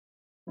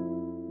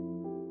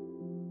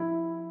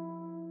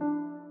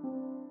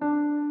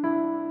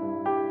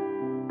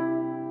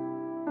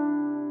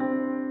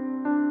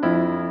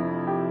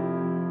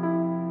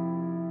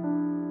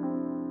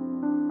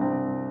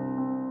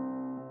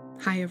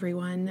Hi,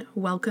 everyone.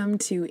 Welcome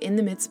to In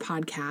the Midst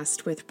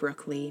podcast with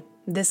Brooke Lee.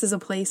 This is a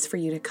place for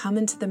you to come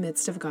into the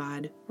midst of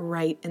God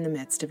right in the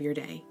midst of your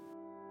day.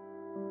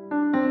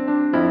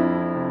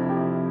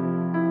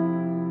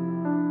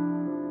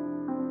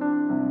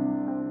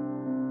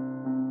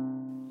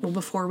 Well,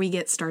 before we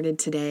get started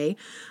today,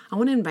 I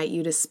want to invite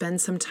you to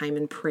spend some time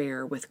in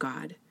prayer with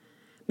God.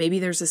 Maybe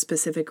there's a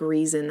specific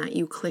reason that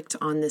you clicked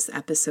on this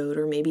episode,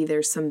 or maybe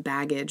there's some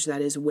baggage that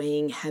is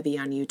weighing heavy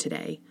on you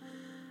today.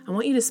 I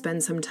want you to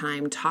spend some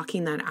time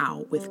talking that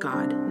out with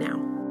God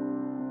now.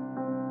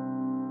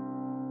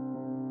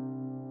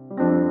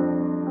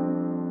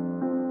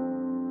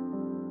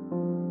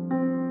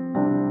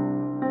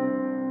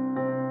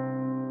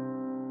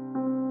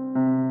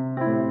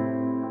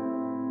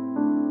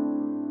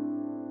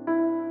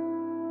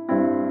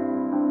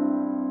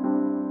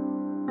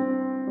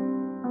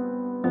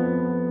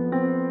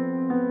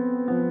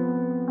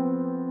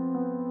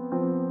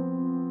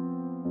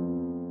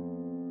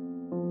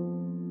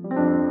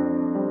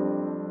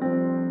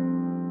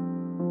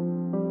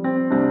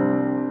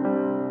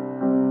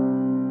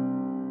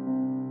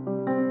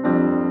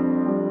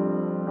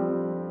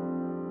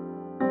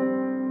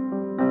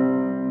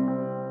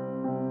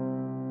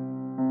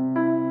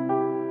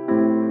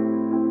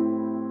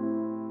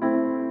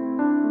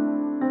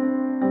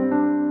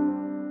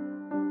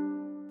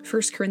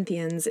 First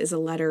Corinthians is a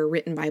letter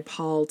written by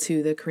Paul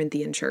to the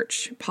Corinthian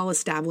church. Paul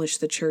established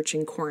the church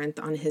in Corinth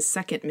on his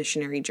second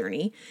missionary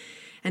journey,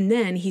 and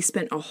then he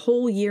spent a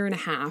whole year and a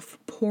half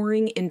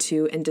pouring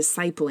into and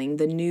discipling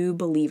the new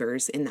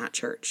believers in that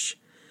church.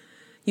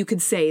 You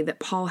could say that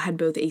Paul had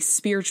both a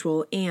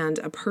spiritual and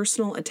a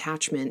personal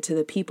attachment to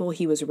the people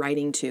he was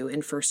writing to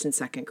in 1st and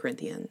 2nd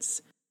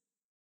Corinthians.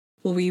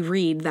 Well, we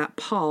read that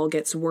Paul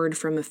gets word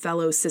from a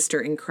fellow sister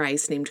in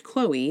Christ named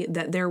Chloe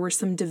that there were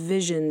some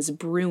divisions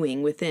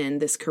brewing within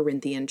this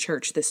Corinthian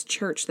church, this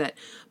church that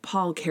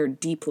Paul cared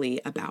deeply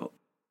about.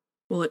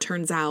 Well, it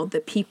turns out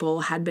that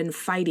people had been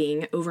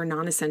fighting over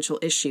non-essential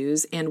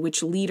issues and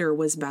which leader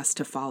was best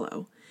to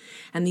follow.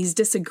 And these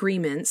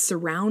disagreements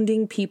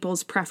surrounding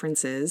people's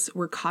preferences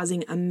were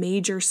causing a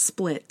major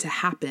split to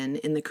happen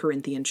in the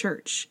Corinthian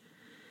church.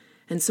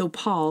 And so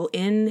Paul,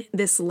 in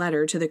this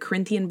letter to the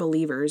Corinthian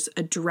believers,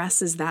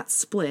 addresses that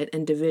split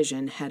and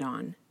division head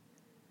on.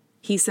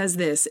 He says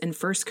this in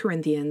 1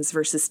 Corinthians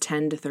verses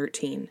 10 to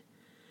 13.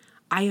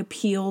 I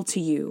appeal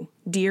to you,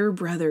 dear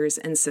brothers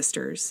and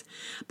sisters,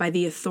 by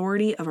the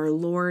authority of our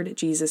Lord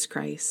Jesus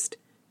Christ,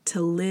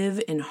 to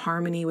live in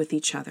harmony with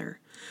each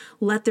other.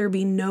 Let there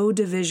be no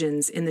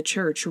divisions in the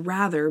church,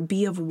 rather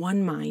be of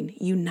one mind,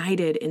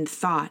 united in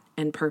thought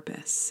and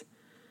purpose.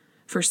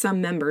 For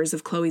some members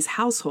of Chloe's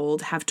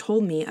household have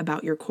told me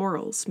about your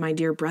quarrels, my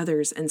dear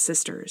brothers and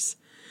sisters.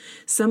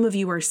 Some of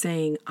you are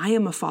saying, I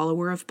am a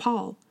follower of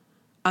Paul.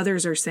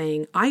 Others are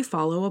saying, I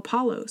follow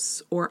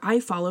Apollos, or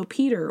I follow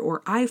Peter,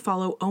 or I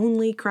follow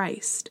only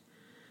Christ.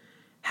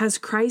 Has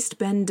Christ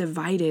been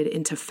divided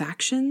into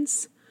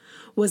factions?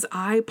 Was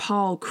I,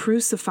 Paul,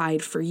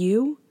 crucified for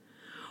you?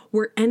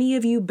 Were any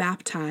of you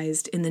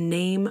baptized in the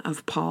name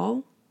of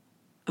Paul?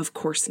 Of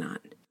course not.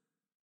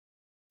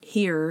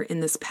 Here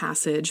in this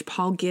passage,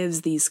 Paul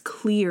gives these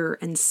clear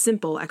and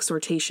simple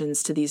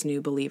exhortations to these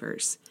new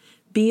believers.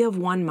 Be of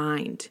one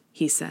mind,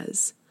 he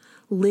says.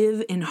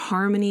 Live in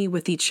harmony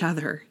with each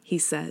other, he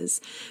says.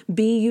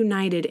 Be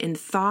united in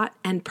thought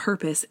and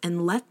purpose,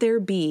 and let there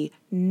be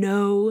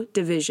no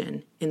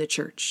division in the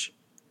church.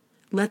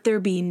 Let there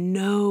be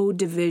no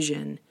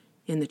division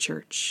in the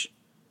church.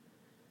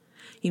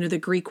 You know, the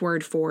Greek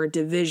word for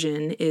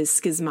division is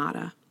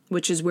schismata,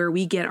 which is where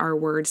we get our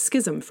word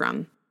schism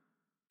from.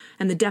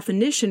 And the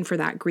definition for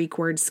that Greek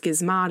word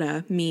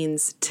schismata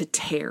means to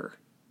tear.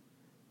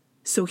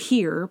 So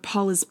here,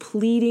 Paul is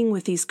pleading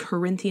with these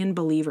Corinthian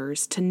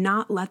believers to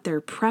not let their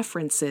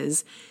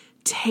preferences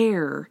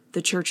tear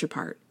the church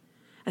apart,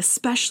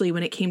 especially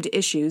when it came to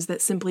issues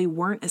that simply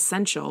weren't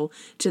essential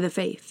to the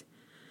faith.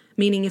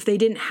 Meaning if they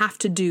didn't have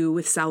to do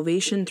with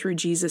salvation through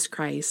Jesus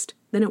Christ,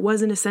 then it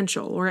wasn't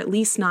essential, or at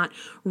least not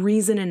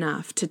reason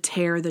enough to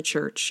tear the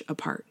church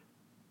apart.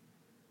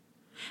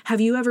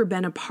 Have you ever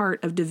been a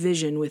part of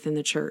division within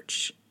the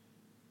church?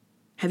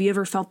 Have you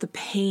ever felt the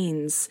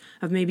pains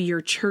of maybe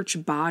your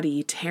church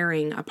body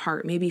tearing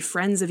apart? Maybe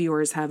friends of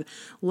yours have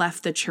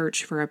left the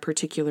church for a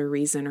particular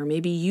reason, or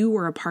maybe you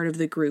were a part of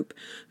the group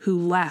who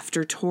left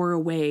or tore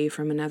away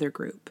from another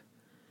group.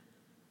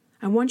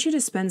 I want you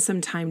to spend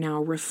some time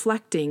now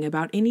reflecting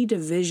about any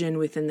division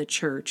within the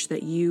church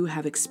that you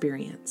have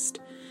experienced.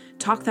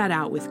 Talk that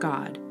out with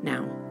God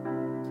now.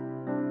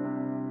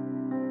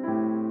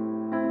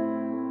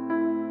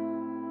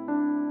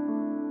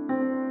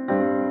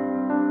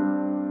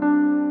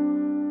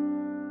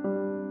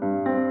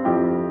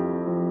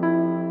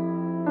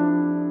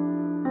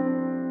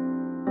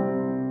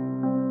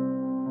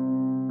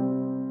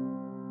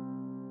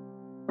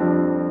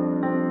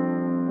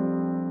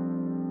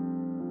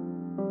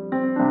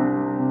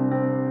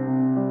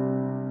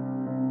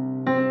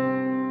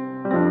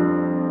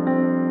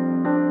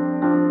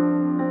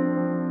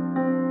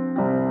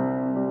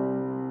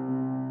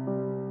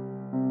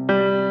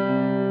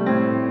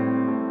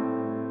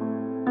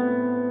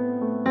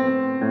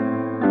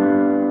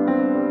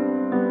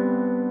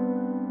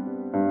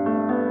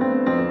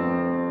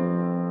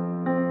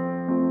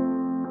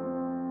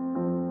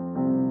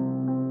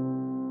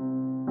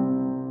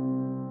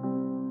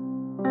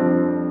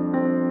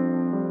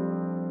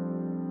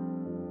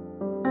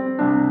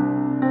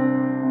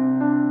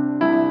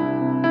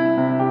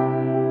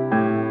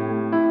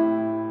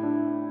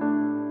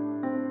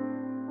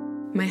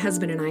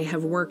 husband and I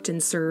have worked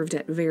and served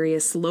at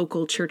various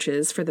local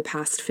churches for the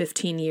past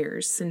 15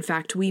 years. In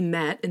fact, we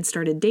met and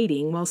started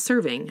dating while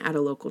serving at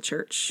a local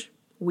church.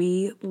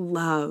 We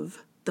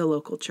love the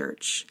local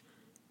church,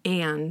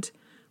 and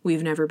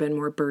we've never been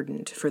more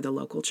burdened for the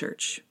local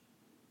church.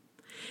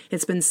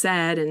 It's been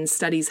said, and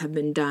studies have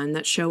been done,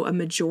 that show a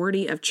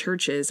majority of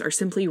churches are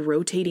simply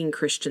rotating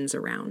Christians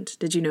around.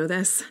 Did you know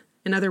this?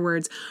 In other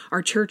words,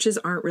 our churches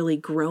aren't really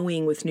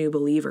growing with new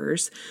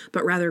believers,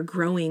 but rather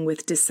growing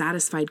with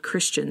dissatisfied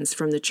Christians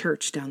from the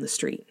church down the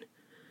street.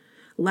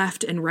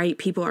 Left and right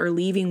people are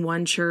leaving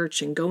one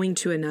church and going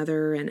to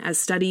another, and as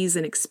studies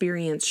and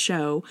experience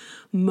show,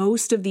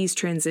 most of these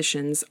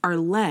transitions are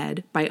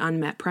led by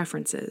unmet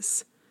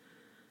preferences.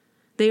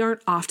 They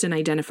aren't often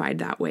identified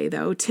that way,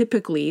 though.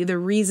 Typically, the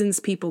reasons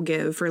people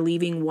give for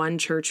leaving one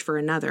church for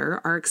another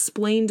are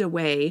explained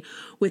away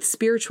with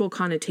spiritual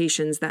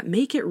connotations that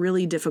make it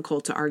really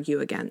difficult to argue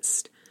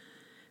against.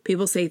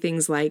 People say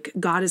things like,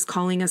 God is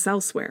calling us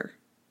elsewhere.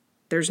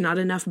 There's not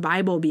enough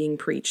Bible being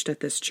preached at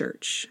this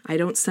church. I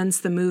don't sense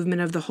the movement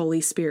of the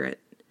Holy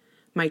Spirit.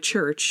 My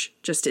church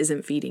just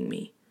isn't feeding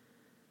me.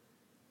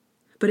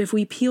 But if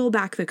we peel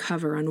back the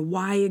cover on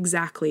why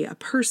exactly a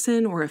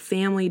person or a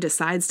family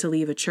decides to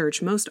leave a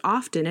church, most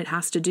often it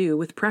has to do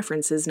with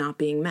preferences not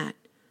being met.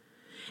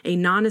 A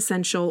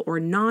non-essential or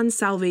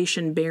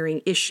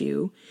non-salvation-bearing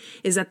issue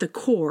is at the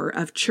core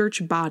of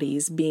church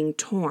bodies being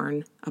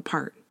torn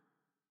apart.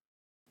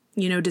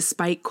 You know,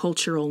 despite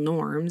cultural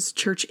norms,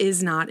 church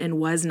is not and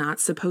was not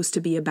supposed to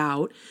be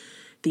about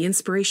the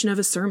inspiration of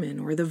a sermon,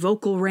 or the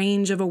vocal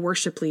range of a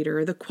worship leader,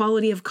 or the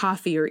quality of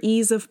coffee, or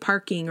ease of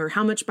parking, or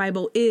how much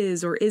Bible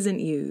is or isn't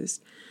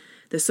used,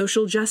 the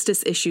social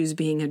justice issues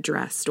being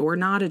addressed or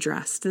not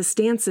addressed, the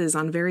stances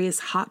on various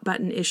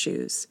hot-button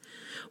issues,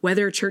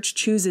 whether a church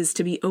chooses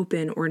to be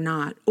open or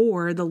not,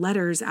 or the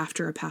letters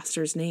after a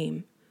pastor's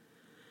name.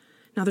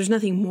 Now, there's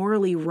nothing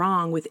morally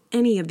wrong with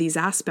any of these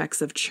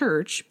aspects of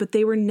church, but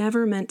they were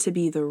never meant to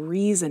be the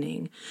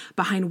reasoning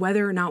behind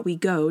whether or not we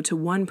go to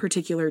one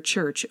particular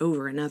church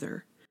over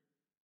another.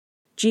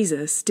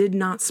 Jesus did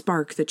not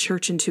spark the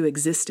church into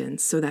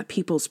existence so that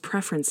people's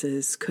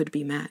preferences could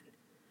be met.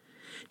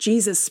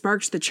 Jesus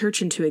sparked the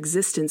church into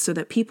existence so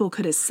that people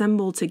could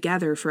assemble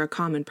together for a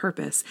common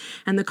purpose,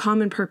 and the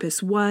common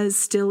purpose was,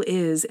 still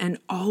is, and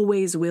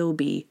always will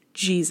be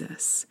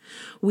Jesus.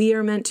 We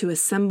are meant to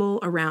assemble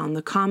around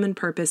the common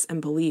purpose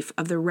and belief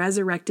of the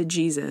resurrected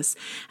Jesus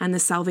and the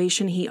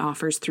salvation he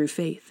offers through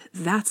faith.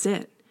 That's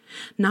it.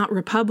 Not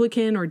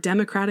Republican or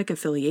Democratic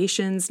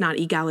affiliations, not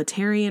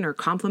egalitarian or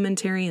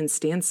complementarian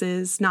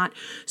stances, not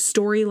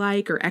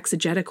story-like or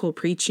exegetical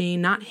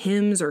preaching, not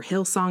hymns or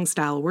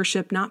Hillsong-style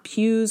worship, not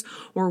pews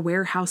or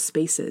warehouse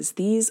spaces.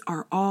 These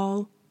are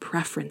all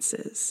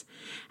preferences,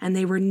 and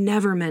they were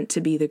never meant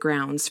to be the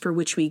grounds for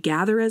which we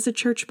gather as a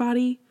church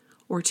body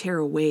or tear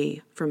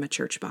away from a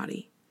church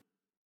body.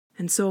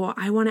 And so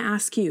I want to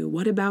ask you,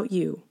 what about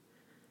you?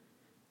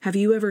 Have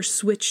you ever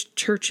switched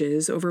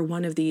churches over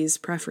one of these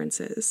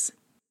preferences?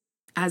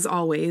 As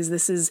always,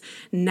 this is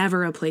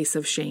never a place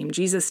of shame.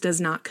 Jesus does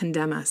not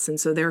condemn us, and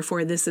so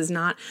therefore this is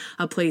not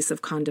a place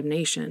of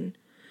condemnation.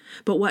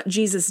 But what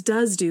Jesus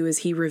does do is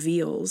he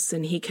reveals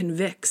and he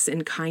convicts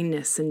in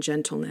kindness and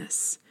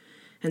gentleness.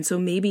 And so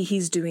maybe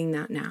he's doing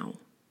that now.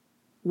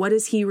 What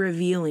is he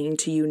revealing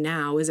to you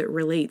now as it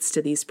relates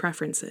to these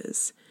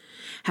preferences?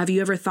 Have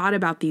you ever thought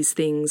about these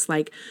things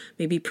like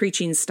maybe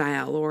preaching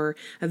style or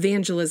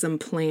evangelism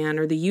plan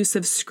or the use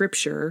of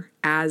scripture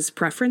as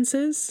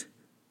preferences?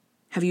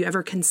 Have you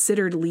ever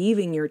considered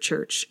leaving your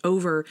church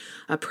over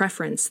a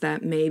preference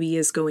that maybe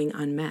is going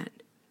unmet?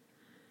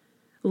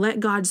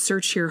 Let God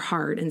search your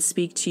heart and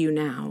speak to you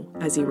now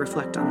as you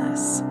reflect on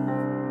this.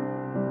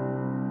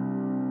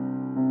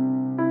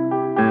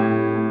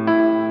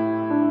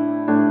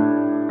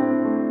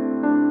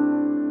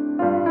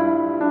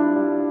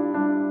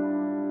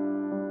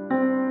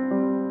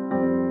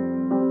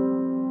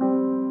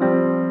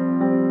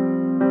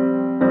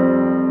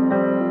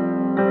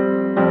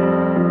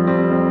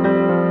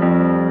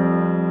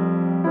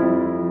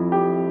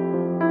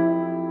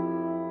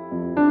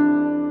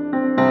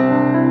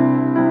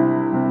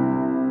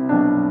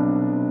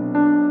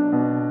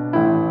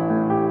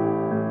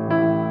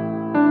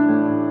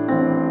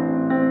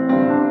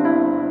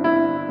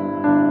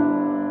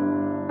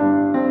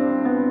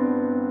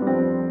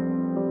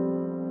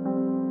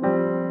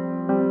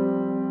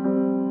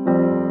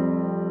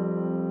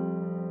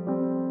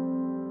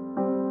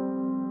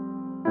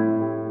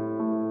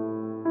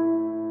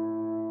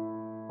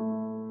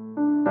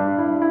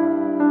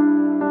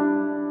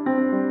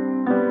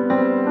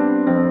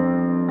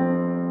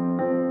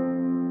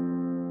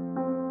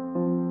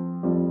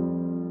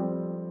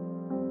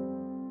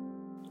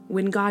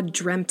 When God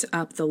dreamt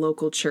up the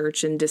local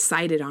church and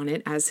decided on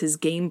it as his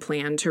game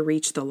plan to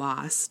reach the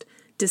lost,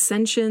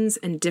 dissensions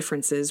and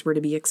differences were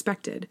to be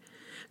expected.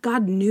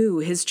 God knew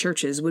his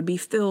churches would be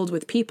filled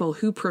with people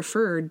who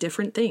preferred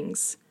different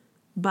things.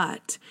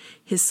 But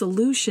his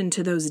solution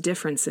to those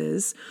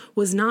differences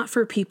was not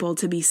for people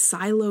to be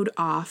siloed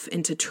off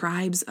into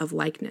tribes of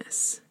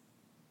likeness.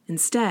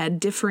 Instead,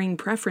 differing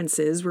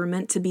preferences were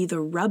meant to be the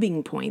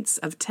rubbing points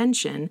of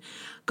tension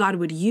God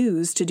would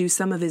use to do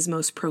some of his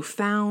most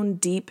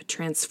profound, deep,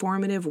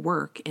 transformative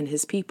work in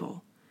his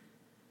people.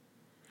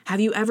 Have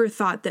you ever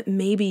thought that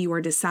maybe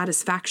your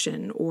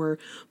dissatisfaction or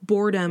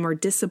boredom or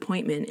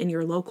disappointment in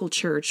your local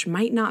church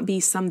might not be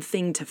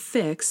something to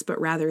fix,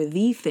 but rather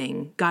the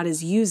thing God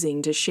is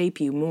using to shape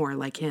you more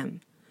like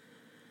him?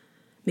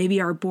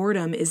 Maybe our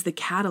boredom is the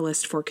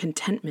catalyst for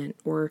contentment,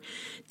 or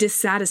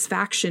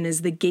dissatisfaction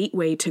is the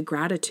gateway to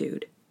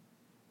gratitude.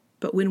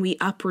 But when we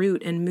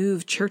uproot and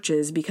move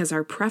churches because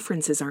our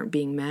preferences aren't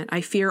being met, I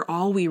fear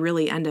all we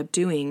really end up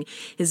doing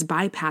is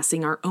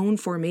bypassing our own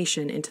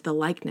formation into the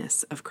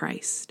likeness of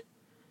Christ.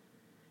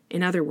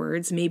 In other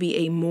words, maybe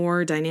a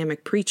more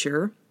dynamic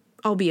preacher,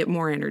 albeit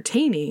more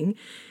entertaining,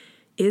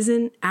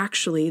 isn't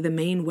actually the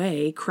main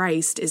way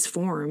Christ is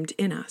formed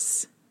in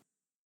us.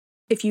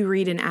 If you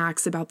read in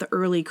Acts about the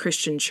early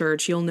Christian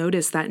church, you'll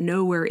notice that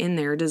nowhere in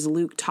there does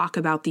Luke talk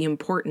about the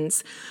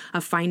importance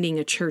of finding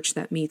a church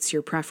that meets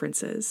your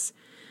preferences.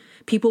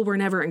 People were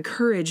never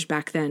encouraged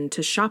back then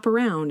to shop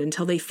around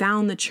until they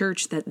found the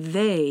church that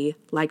they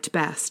liked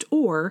best,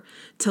 or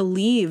to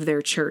leave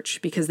their church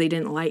because they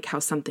didn't like how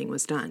something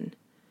was done.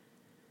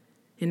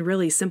 In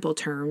really simple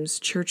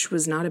terms, church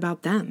was not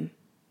about them.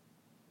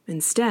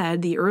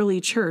 Instead, the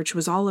early church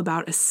was all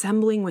about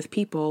assembling with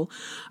people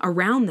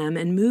around them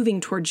and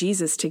moving toward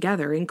Jesus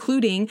together,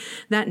 including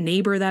that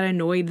neighbor that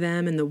annoyed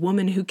them and the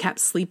woman who kept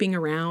sleeping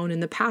around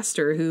and the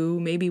pastor who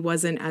maybe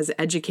wasn't as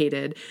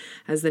educated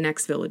as the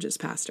next village's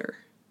pastor.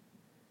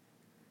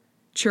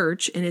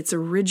 Church, in its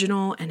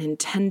original and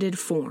intended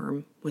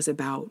form, was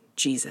about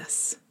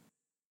Jesus.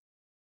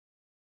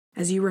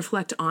 As you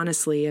reflect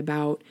honestly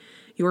about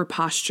your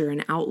posture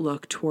and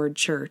outlook toward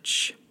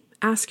church,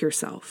 ask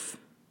yourself,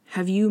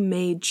 have you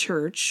made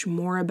church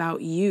more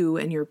about you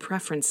and your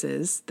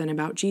preferences than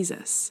about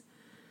Jesus?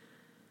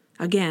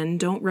 Again,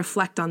 don't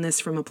reflect on this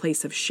from a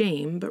place of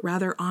shame, but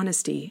rather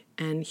honesty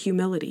and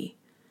humility.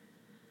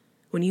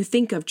 When you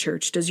think of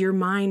church, does your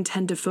mind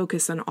tend to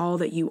focus on all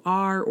that you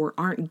are or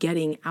aren't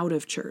getting out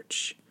of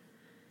church?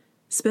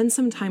 Spend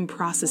some time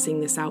processing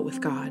this out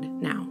with God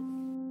now.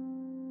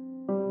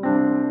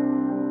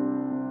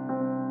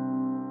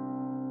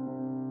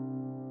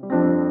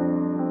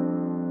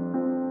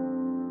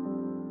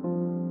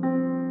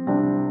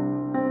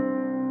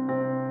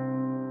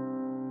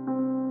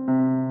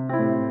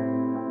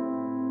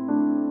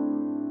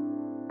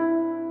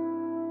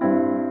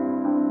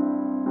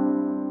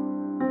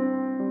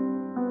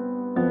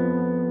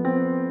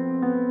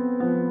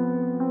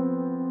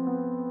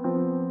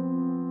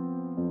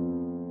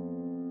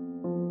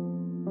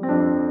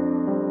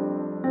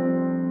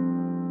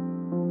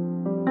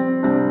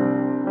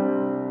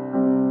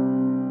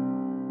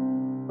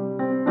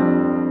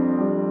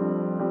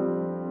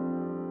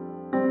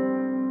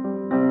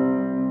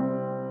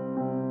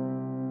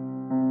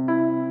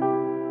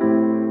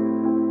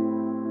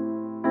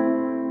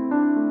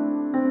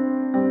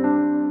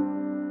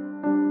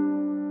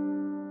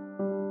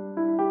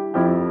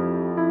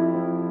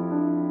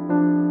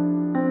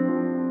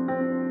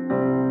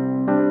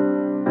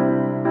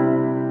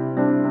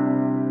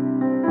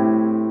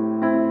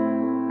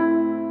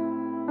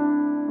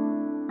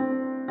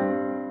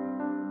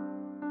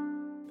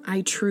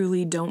 I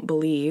truly don't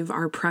believe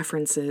our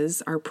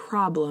preferences are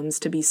problems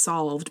to be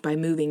solved by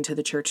moving to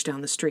the church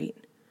down the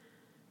street.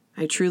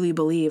 I truly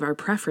believe our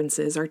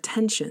preferences are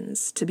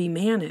tensions to be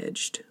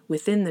managed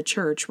within the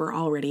church we're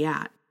already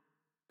at.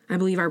 I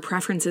believe our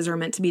preferences are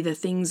meant to be the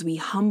things we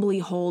humbly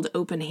hold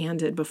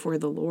open-handed before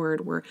the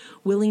Lord. We're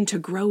willing to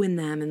grow in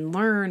them and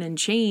learn and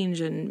change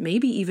and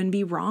maybe even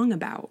be wrong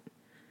about.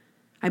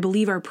 I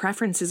believe our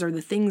preferences are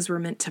the things we're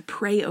meant to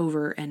pray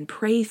over and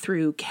pray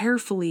through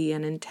carefully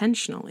and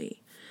intentionally.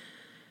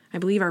 I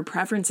believe our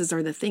preferences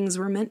are the things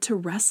we're meant to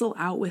wrestle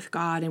out with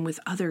God and with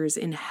others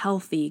in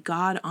healthy,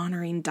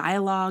 God-honoring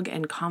dialogue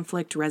and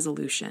conflict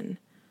resolution.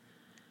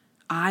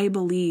 I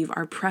believe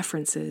our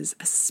preferences,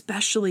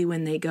 especially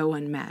when they go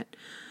unmet,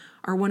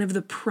 are one of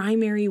the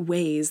primary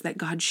ways that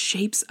God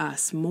shapes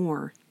us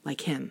more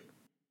like Him.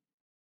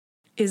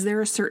 Is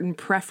there a certain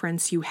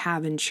preference you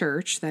have in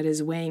church that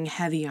is weighing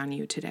heavy on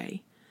you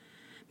today?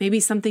 Maybe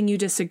something you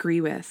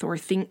disagree with or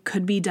think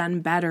could be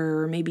done better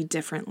or maybe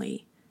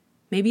differently.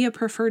 Maybe a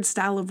preferred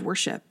style of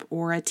worship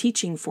or a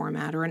teaching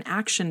format or an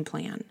action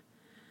plan.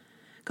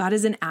 God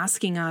isn't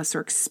asking us or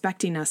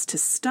expecting us to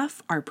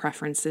stuff our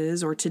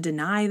preferences or to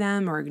deny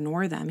them or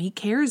ignore them. He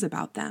cares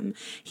about them.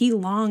 He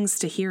longs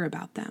to hear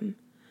about them.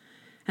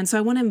 And so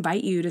I want to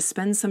invite you to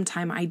spend some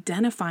time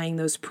identifying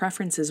those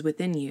preferences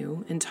within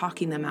you and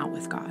talking them out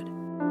with God.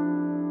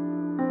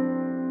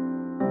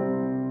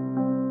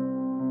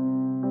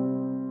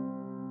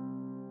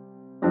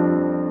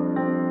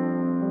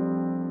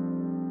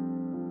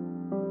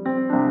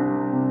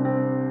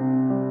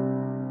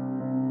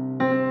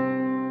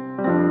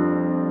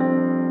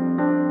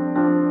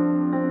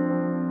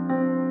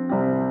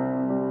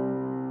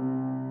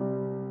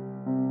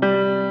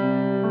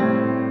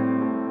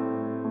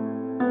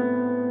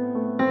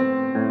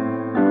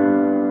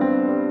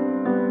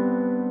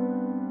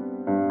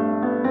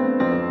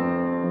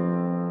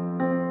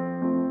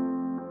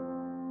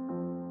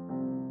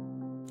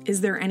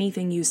 Is there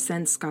anything you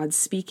sense God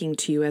speaking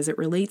to you as it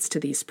relates to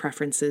these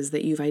preferences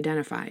that you've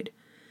identified?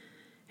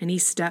 Any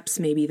steps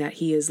maybe that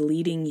he is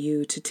leading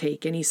you to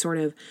take, any sort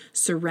of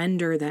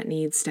surrender that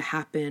needs to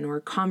happen, or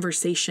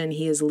conversation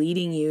he is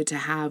leading you to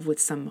have with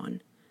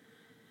someone?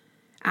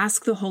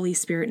 Ask the Holy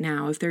Spirit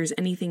now if there's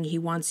anything he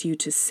wants you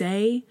to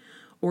say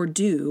or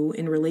do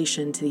in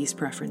relation to these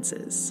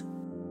preferences.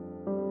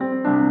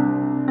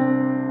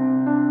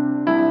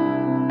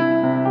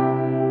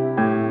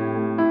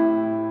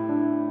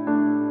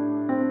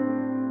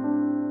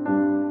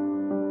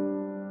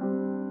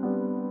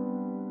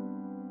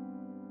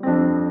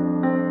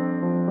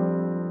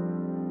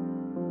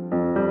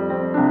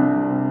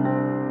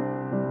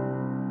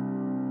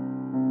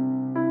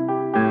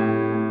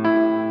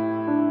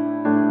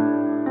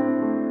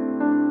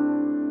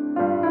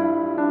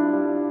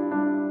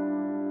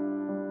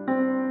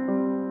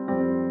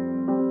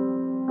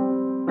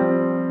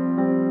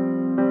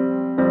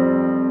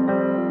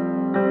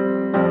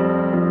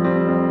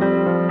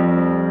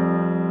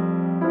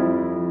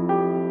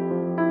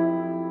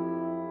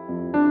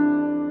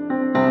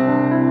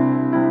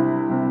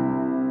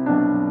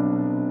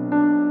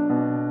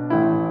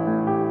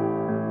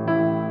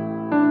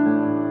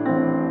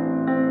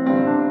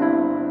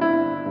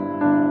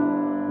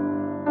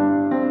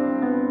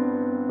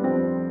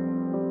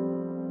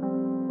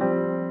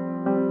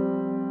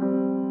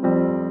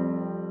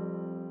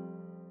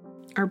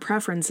 Our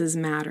preferences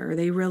matter.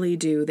 They really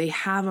do. They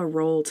have a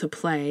role to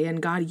play,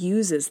 and God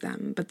uses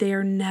them, but they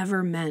are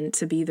never meant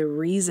to be the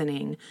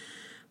reasoning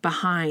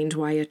behind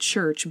why a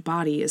church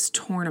body is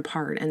torn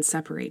apart and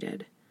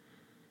separated.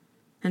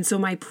 And so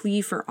my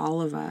plea for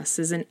all of us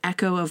is an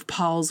echo of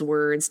Paul's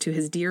words to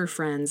his dear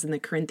friends in the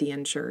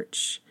Corinthian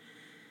church.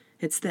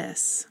 It's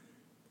this: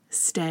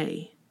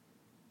 stay.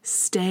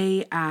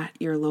 Stay at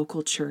your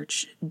local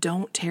church.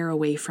 Don't tear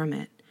away from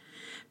it.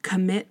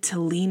 Commit to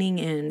leaning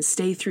in.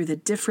 Stay through the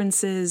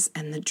differences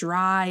and the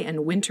dry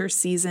and winter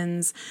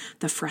seasons,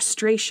 the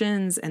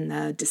frustrations and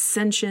the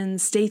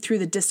dissensions. Stay through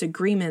the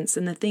disagreements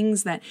and the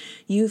things that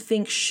you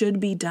think should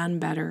be done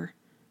better.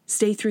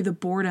 Stay through the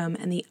boredom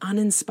and the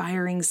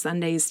uninspiring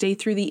Sundays. Stay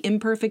through the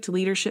imperfect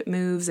leadership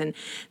moves and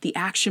the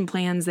action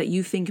plans that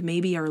you think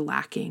maybe are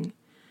lacking.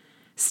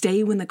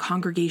 Stay when the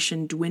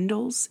congregation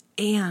dwindles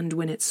and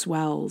when it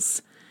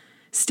swells.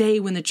 Stay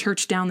when the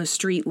church down the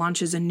street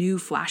launches a new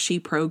flashy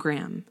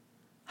program.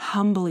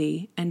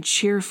 Humbly and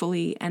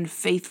cheerfully and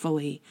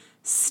faithfully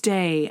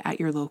stay at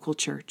your local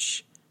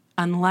church.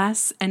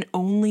 Unless and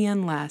only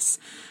unless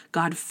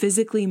God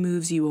physically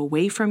moves you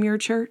away from your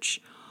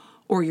church,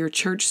 or your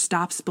church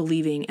stops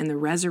believing in the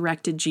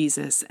resurrected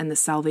Jesus and the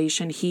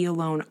salvation he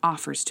alone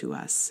offers to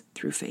us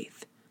through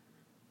faith.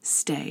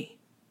 Stay.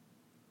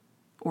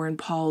 Or in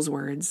Paul's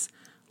words,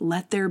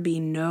 let there be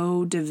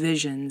no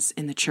divisions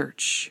in the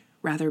church.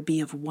 Rather be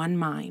of one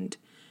mind,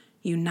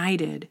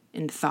 united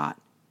in thought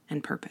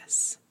and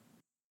purpose.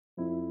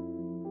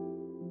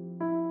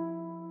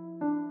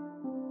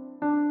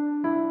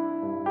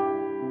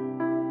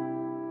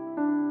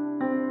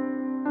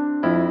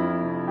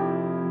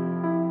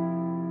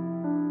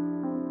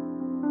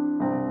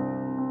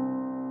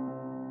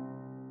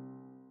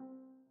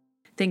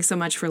 Thanks so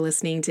much for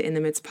listening to In the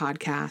Midst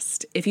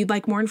podcast. If you'd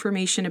like more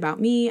information about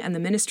me and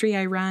the ministry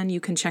I run, you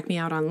can check me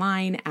out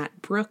online at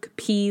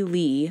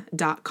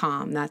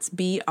brookeplee.com. That's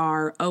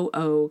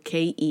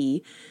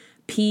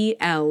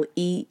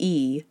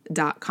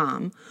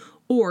BROOKEPLEE.com.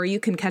 Or you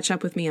can catch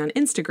up with me on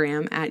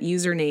Instagram at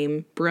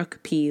username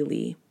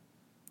brookeplee.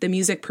 The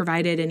music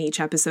provided in each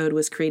episode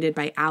was created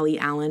by Allie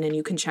Allen, and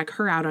you can check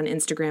her out on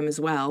Instagram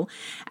as well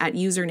at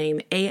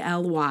username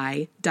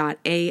ALY.ALLEN.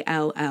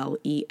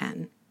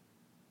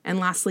 And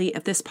lastly,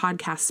 if this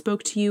podcast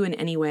spoke to you in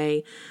any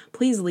way,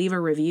 please leave a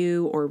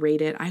review or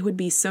rate it. I would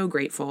be so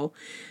grateful.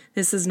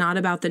 This is not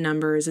about the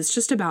numbers. It's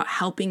just about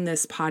helping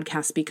this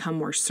podcast become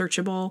more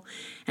searchable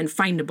and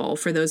findable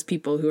for those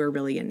people who are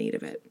really in need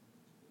of it.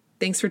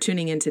 Thanks for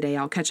tuning in today.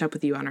 I'll catch up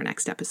with you on our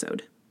next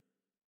episode.